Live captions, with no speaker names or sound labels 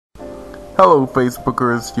Hello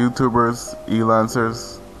Facebookers, YouTubers,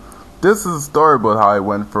 Elancers. This is a story about how I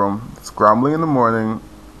went from scrambling in the morning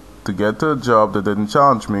to get to a job that didn't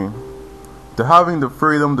challenge me, to having the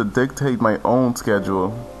freedom to dictate my own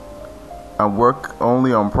schedule and work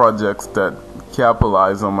only on projects that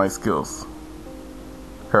capitalize on my skills.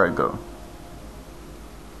 Here I go.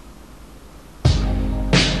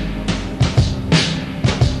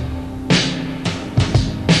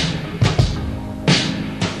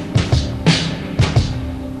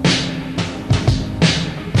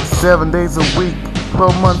 Seven days a week,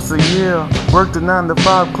 12 months a year. Worked a 9 to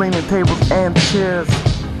 5, cleaning tables and chairs.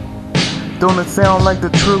 Don't it sound like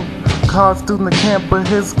the truth? College student that can't put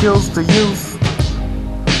his skills to use.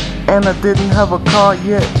 And I didn't have a car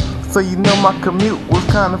yet, so you know my commute was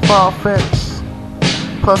kinda far-fetched.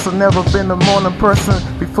 Plus I've never been a morning person.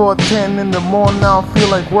 Before 10 in the morning I don't feel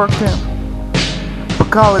like working.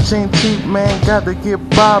 But college ain't cheap, man, got to get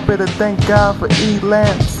by. Better thank God for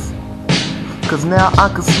Elance, cause now I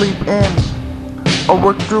can sleep in or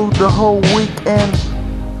work through the whole weekend.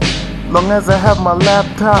 Long as I have my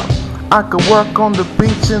laptop, I could work on the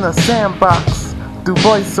beach in a sandbox, do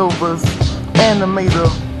voiceovers, animator,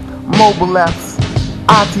 mobile apps,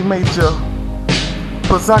 IT major.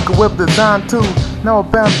 Plus I could web design too. Now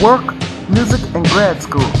about work, music, and grad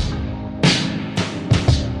school.